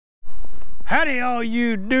Howdy all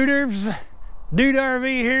you duders, DudeRv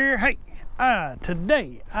here. Hey,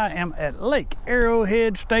 today I am at Lake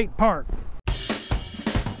Arrowhead State Park.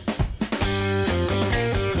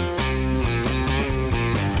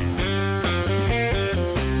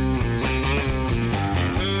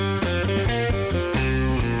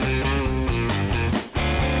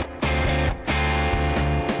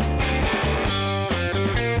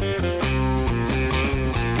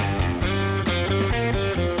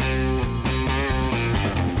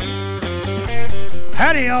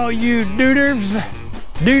 Howdy all you duders,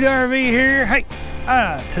 DudeRv here. Hey,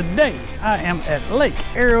 today I am at Lake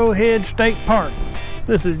Arrowhead State Park.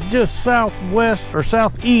 This is just southwest or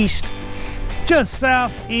southeast, just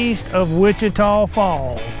southeast of Wichita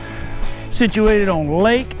Falls, situated on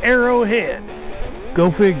Lake Arrowhead.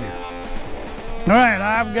 Go figure. All right,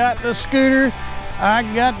 I've got the scooter, I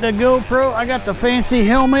got the GoPro, I got the fancy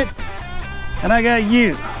helmet, and I got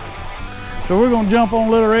you. So we're gonna jump on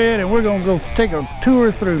Little Red and we're gonna go take a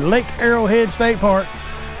tour through Lake Arrowhead State Park.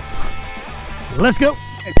 Let's go.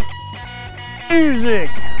 Music.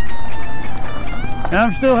 Now,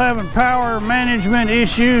 I'm still having power management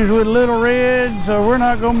issues with Little Red, so we're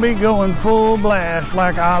not gonna be going full blast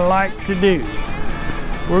like I like to do.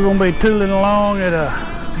 We're gonna be tooling along at a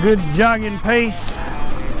good jogging pace.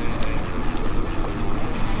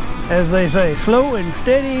 As they say, slow and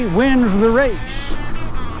steady wins the race.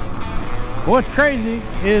 What's crazy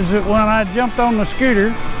is that when I jumped on the scooter,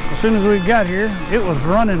 as soon as we got here, it was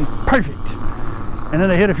running perfect. And then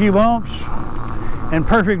I hit a few bumps and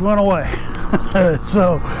perfect went away.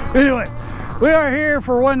 So anyway, we are here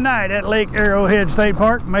for one night at Lake Arrowhead State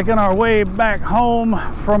Park, making our way back home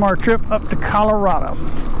from our trip up to Colorado.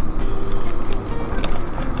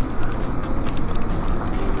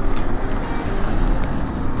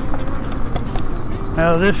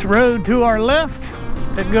 Now this road to our left,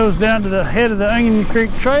 it goes down to the head of the Onion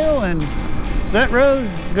Creek Trail, and that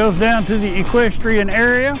road goes down to the equestrian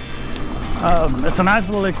area. It's a nice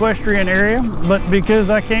little equestrian area, but because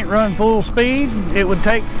I can't run full speed, it would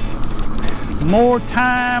take more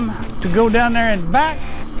time to go down there and back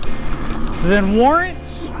than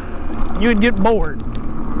warrants. You would get bored.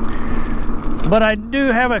 But I do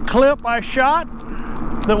have a clip I shot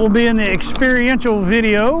that will be in the experiential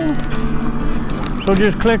video. So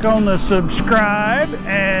just click on the subscribe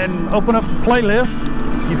and open up the playlist.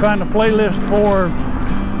 You find the playlist for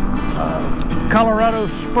Colorado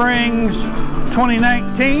Springs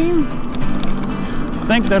 2019. I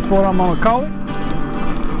think that's what I'm gonna call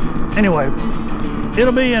it. Anyway,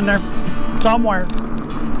 it'll be in there somewhere.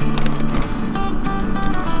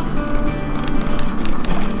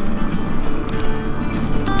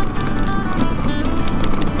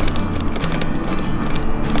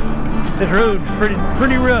 This road's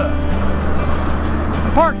pretty rough.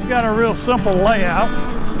 The park's got a real simple layout.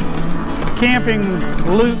 Camping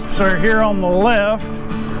loops are here on the left,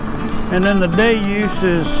 and then the day use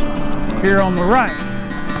is here on the right.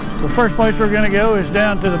 The first place we're going to go is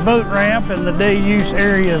down to the boat ramp, and the day use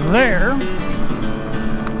area is there.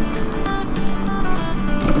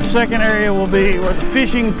 The second area will be where the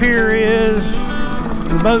fishing pier is,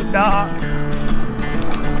 the boat dock,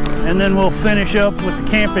 and then we'll finish up with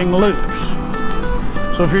the camping loops.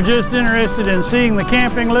 So if you're just interested in seeing the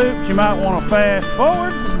camping loops, you might want to fast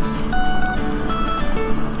forward.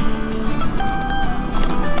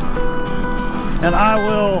 And I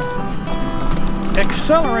will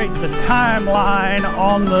accelerate the timeline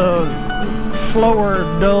on the slower,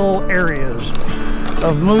 dull areas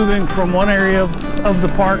of moving from one area of the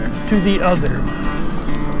park to the other.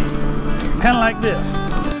 Kind of like this.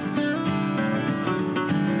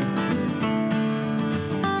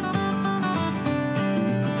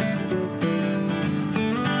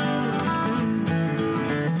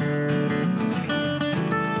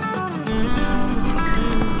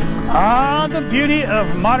 The beauty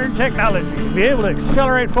of modern technology. To be able to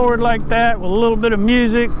accelerate forward like that with a little bit of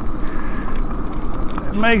music,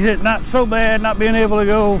 it makes it not so bad not being able to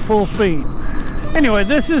go full speed. Anyway,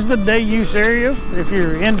 this is the day use area if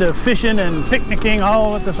you're into fishing and picnicking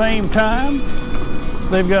all at the same time.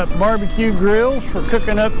 They've got barbecue grills for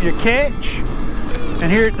cooking up your catch.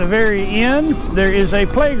 And here at the very end, there is a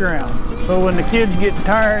playground. So when the kids get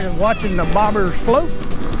tired of watching the bobbers float,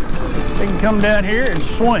 they can come down here and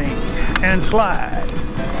swing and slide.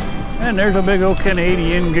 And there's a big old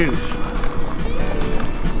Canadian goose.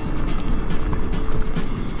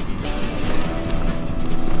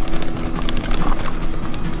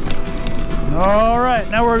 All right,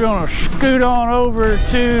 now we're gonna scoot on over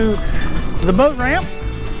to the boat ramp.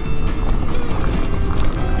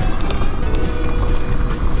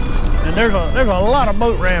 And there's a lot of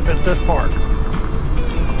boat ramp at this park.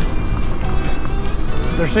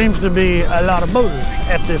 There seems to be a lot of boaters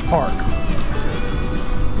at this park.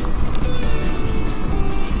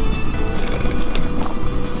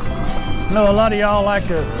 I know a lot of y'all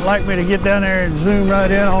like me to get down there and zoom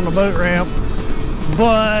right in on the boat ramp,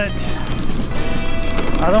 but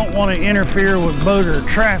I don't want to interfere with boater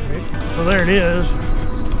traffic. So there it is.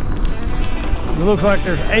 It looks like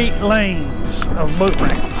there's 8 lanes of boat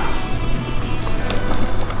ramp.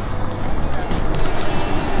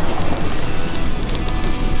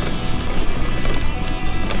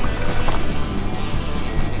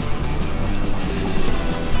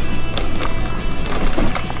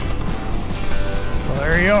 Well,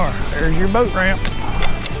 there you are. There's your boat ramp.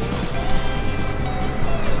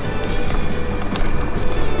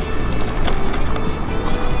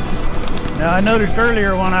 Now, I noticed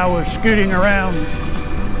earlier when I was scooting around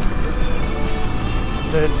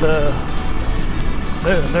that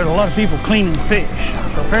there's a lot of people cleaning fish.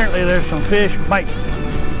 So apparently there's some fish biting.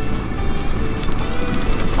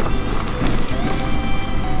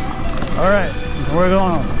 All right, we're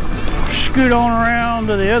going to scoot on around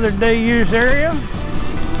to the other day use area.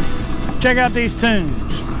 Check out these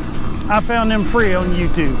tunes. I found them free on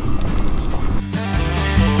YouTube.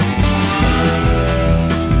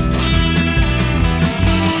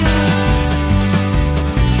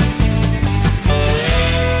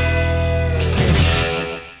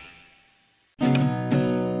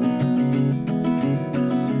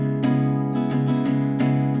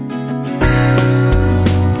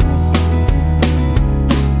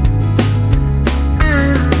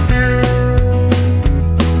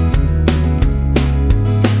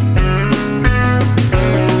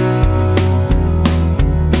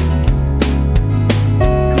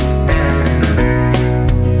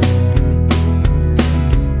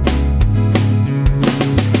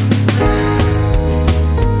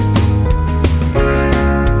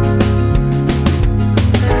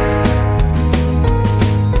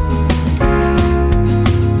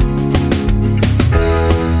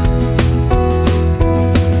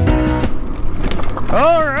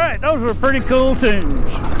 Pretty cool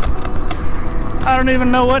tunes. I don't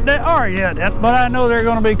even know what they are yet, but I know they're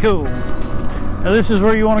going to be cool. Now this is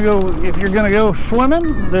where you want to go if you're going to go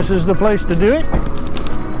swimming. This is the place to do it.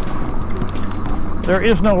 There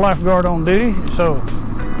is no lifeguard on duty, so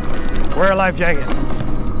wear a life jacket.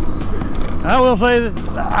 I will say that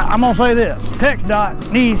I'm going to say this: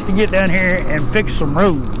 TxDOT needs to get down here and fix some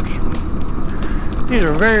roads. These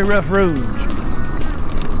are very rough roads.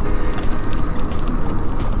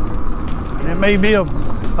 It may be a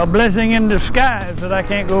blessing in disguise that I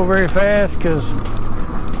can't go very fast because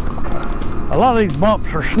a lot of these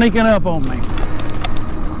bumps are sneaking up on me.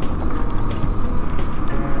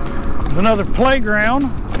 There's another playground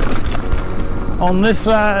on this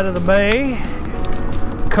side of the bay,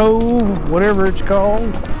 cove, whatever it's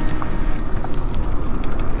called.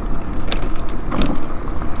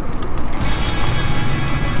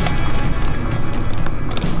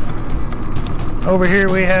 Over here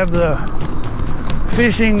we have the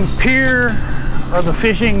fishing pier, or the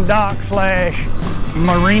fishing dock slash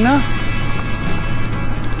marina,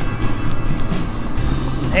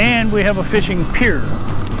 and we have a fishing pier.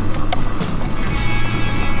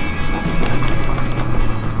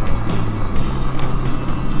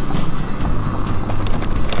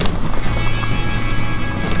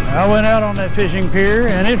 I went out on that fishing pier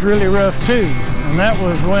and it's really rough too, and that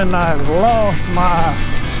was when I lost my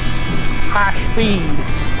high speed.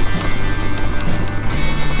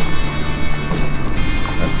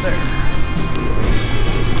 There.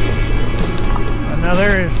 And now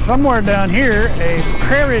there is somewhere down here a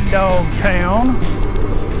prairie dog town.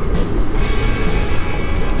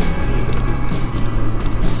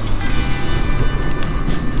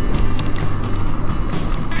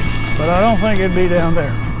 But I don't think it'd be down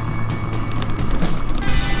there.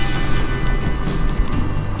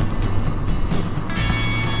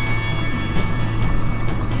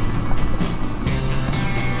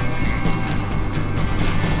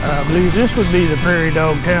 I believe this would be the prairie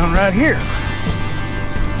dog town right here.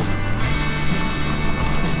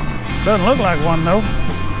 Doesn't look like one though.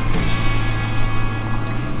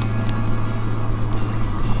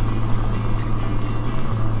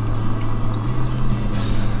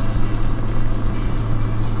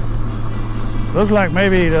 Looks like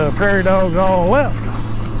maybe the prairie dogs all left.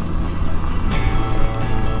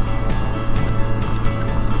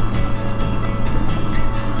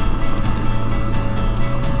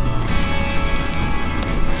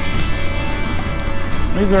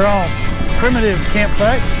 These are all primitive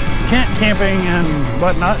campsites, tent camping and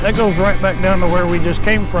whatnot. That goes right back down to where we just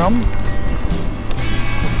came from.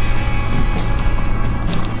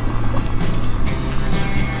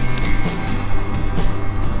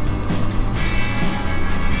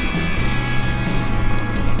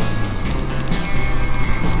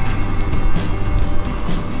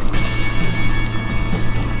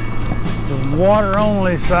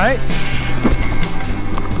 water-only sites.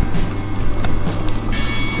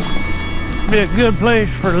 Be a good place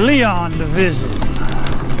for Leon to visit.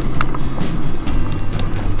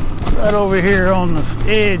 Right over here on the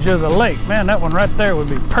edge of the lake. Man, that one right there would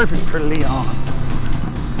be perfect for Leon.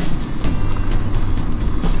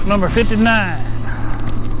 Number 59.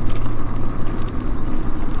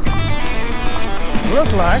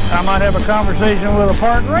 Looks like I might have a conversation with a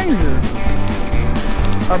park ranger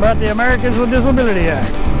about the Americans with Disability Act.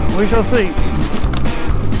 We shall see.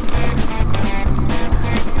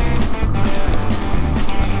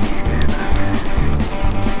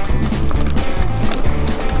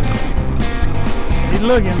 He's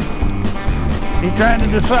looking. He's trying to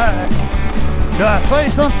decide. Do I say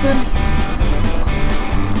something?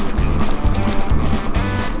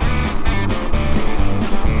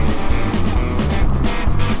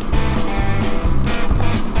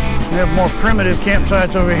 We have more primitive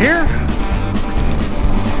campsites over here.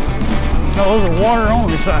 No, those are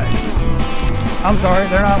water-only sites. I'm sorry,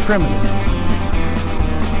 they're not primitive.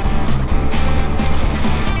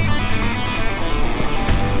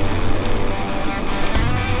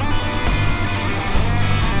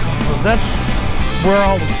 Well, that's where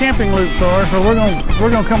all the camping loops are, so we're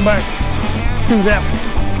gonna come back to that one.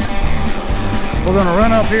 We're going to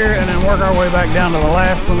run up here and then work our way back down to the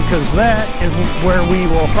last one, because that is where we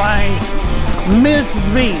will find Miss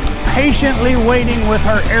V patiently waiting with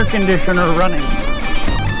her air conditioner running.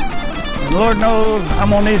 And Lord knows I'm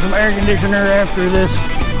going to need some air conditioner after this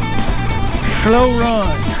slow run.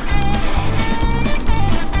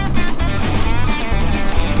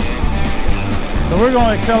 So we're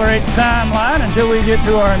going to accelerate the timeline until we get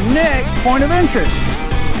to our next point of interest.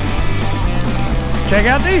 Check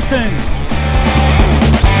out these tunes.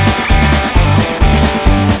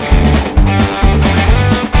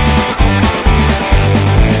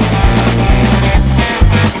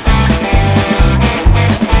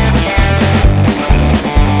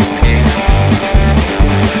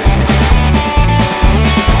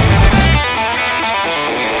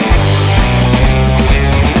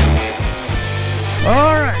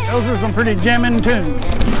 Those are some pretty jamming tunes,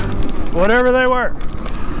 whatever they were.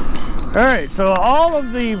 All right, so all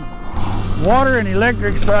of the water and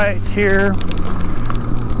electric sites here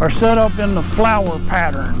are set up in the flower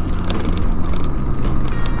pattern.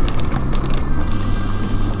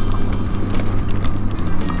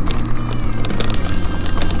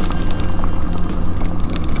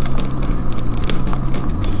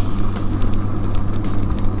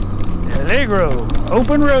 Allegro,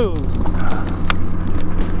 open road.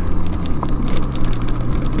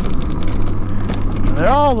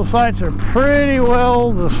 All the sites are pretty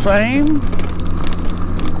well the same.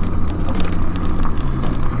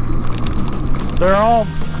 They're all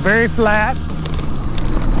very flat.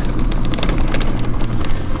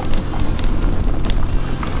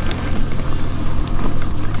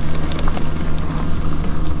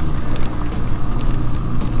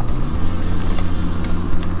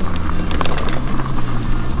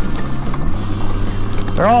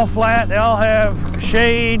 They're all flat. They all have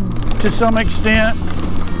shade to some extent.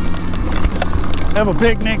 Have a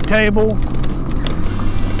picnic table.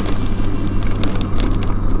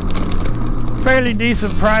 Fairly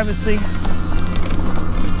decent privacy.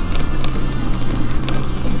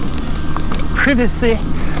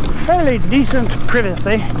 Fairly decent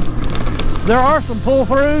privacy. There are some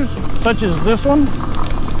pull-throughs, such as this one.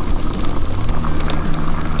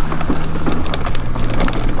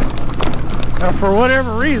 Now, for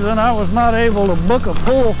whatever reason, I was not able to book a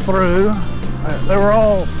pull-through. They were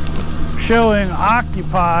all showing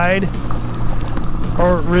occupied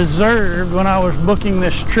or reserved when I was booking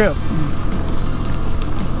this trip.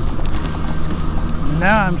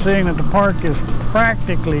 Now I'm seeing that the park is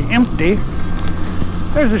practically empty.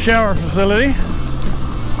 There's a shower facility.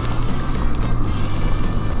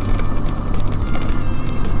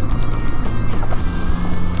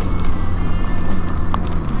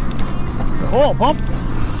 The oil pump.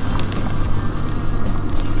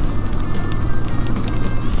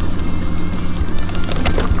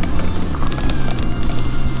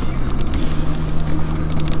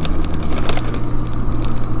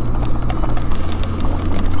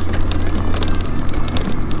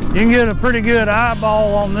 You can get a pretty good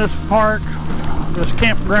eyeball on this park, this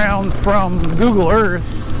campground, from Google Earth.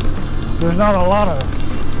 There's not a lot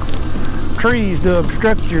of trees to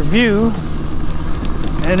obstruct your view,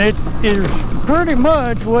 and it is pretty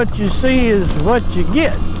much what you see is what you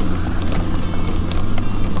get.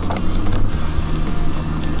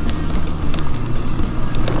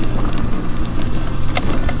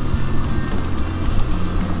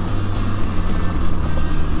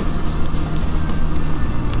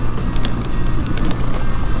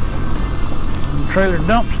 Trailer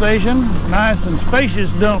dump station, nice and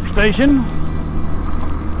spacious dump station.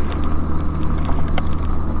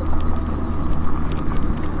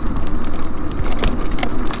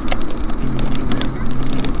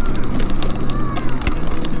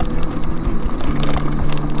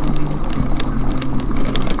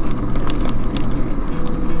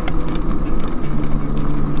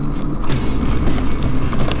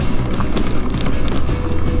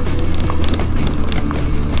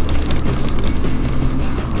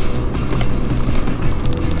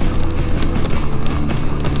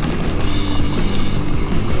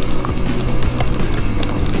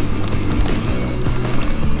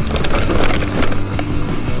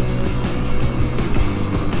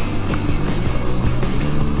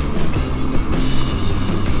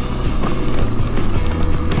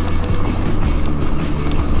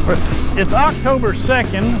 It's October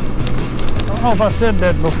 2nd. I don't know if I said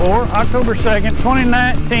that before. October 2nd,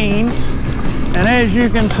 2019. And as you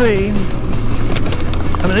can see,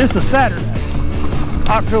 I mean, this is Saturday,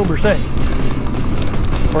 October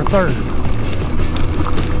 2nd or 3rd.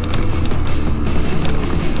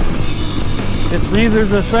 It's either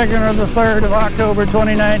the 2nd or the 3rd of October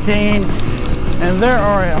 2019. And there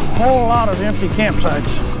are a whole lot of empty campsites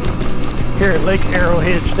here at Lake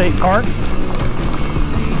Arrowhead State Park.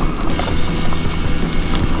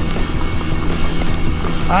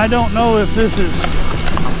 I don't know if this is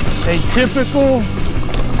a typical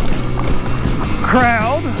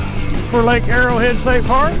crowd for Lake Arrowhead State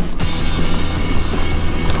Park.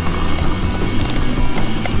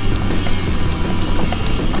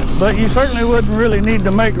 But you certainly wouldn't really need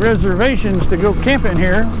to make reservations to go camping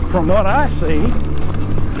here, from what I see.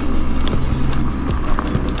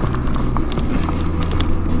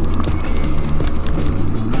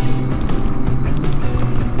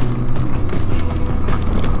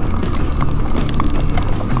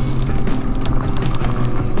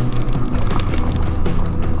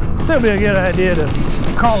 Still be a good idea to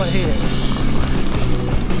call ahead.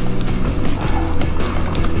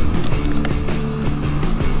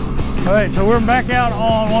 All right, so we're back out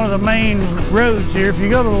on one of the main roads here. If you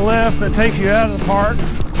go to the left, that takes you out of the park.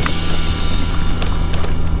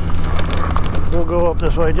 We'll go up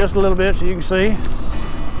this way just a little bit so you can see.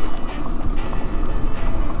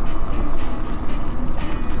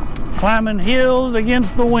 Climbing hills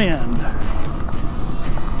against the wind.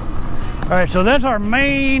 All right, so that's our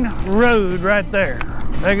main road right there.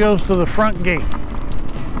 That goes to the front gate.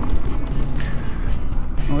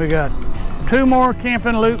 We got 2 more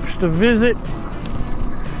camping loops to visit,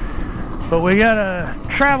 but we gotta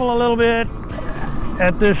travel a little bit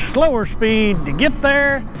at this slower speed to get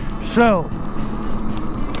there. So,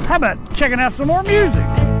 how about checking out some more music?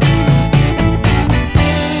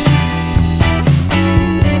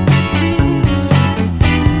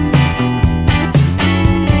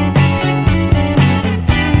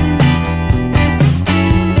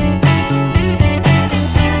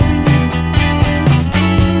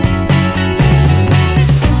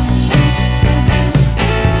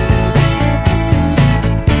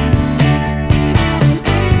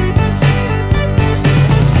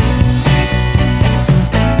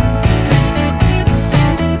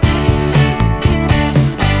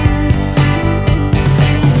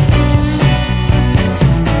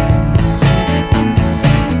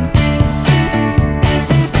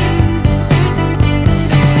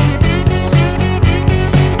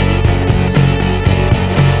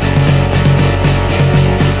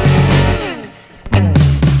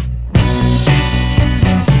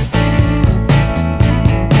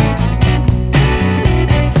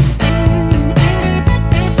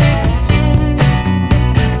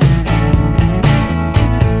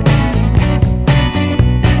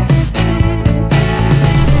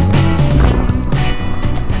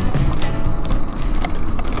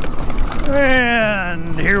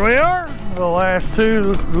 And here we are, the last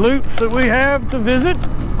 2 loops that we have to visit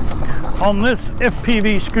on this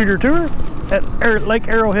FPV scooter tour at Lake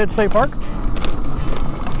Arrowhead State Park.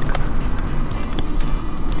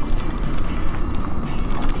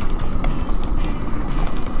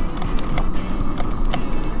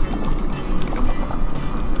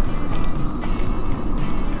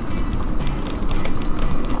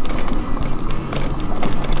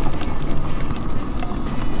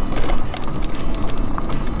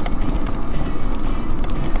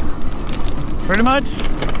 Pretty much,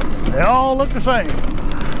 they all look the same.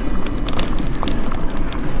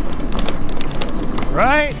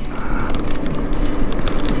 Right?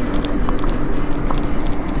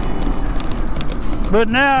 But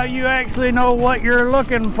now you actually know what you're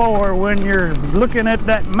looking for when you're looking at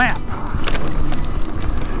that map.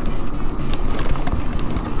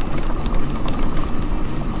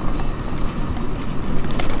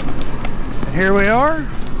 here we are,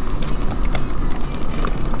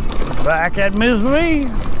 back at Ms. Lee,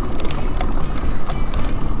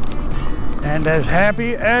 and as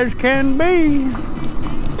happy as can be.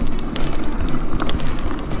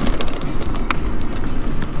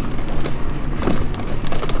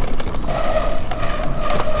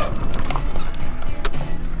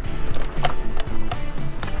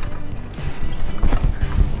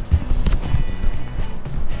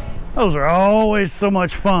 Those are always so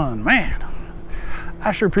much fun, man.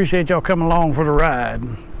 I sure appreciate y'all coming along for the ride.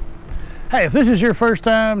 Hey, if this is your first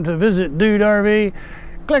time to visit DudeRv,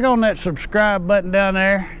 click on that subscribe button down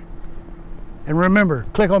there. And remember,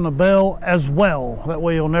 click on the bell as well. That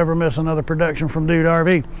way you'll never miss another production from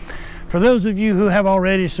DudeRv. For those of you who have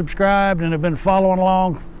already subscribed and have been following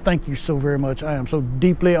along, thank you so very much. I am so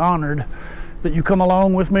deeply honored that you come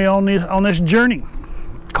along with me on this journey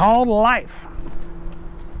called life.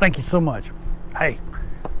 Thank you so much. Hey,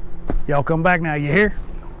 y'all come back now, you hear?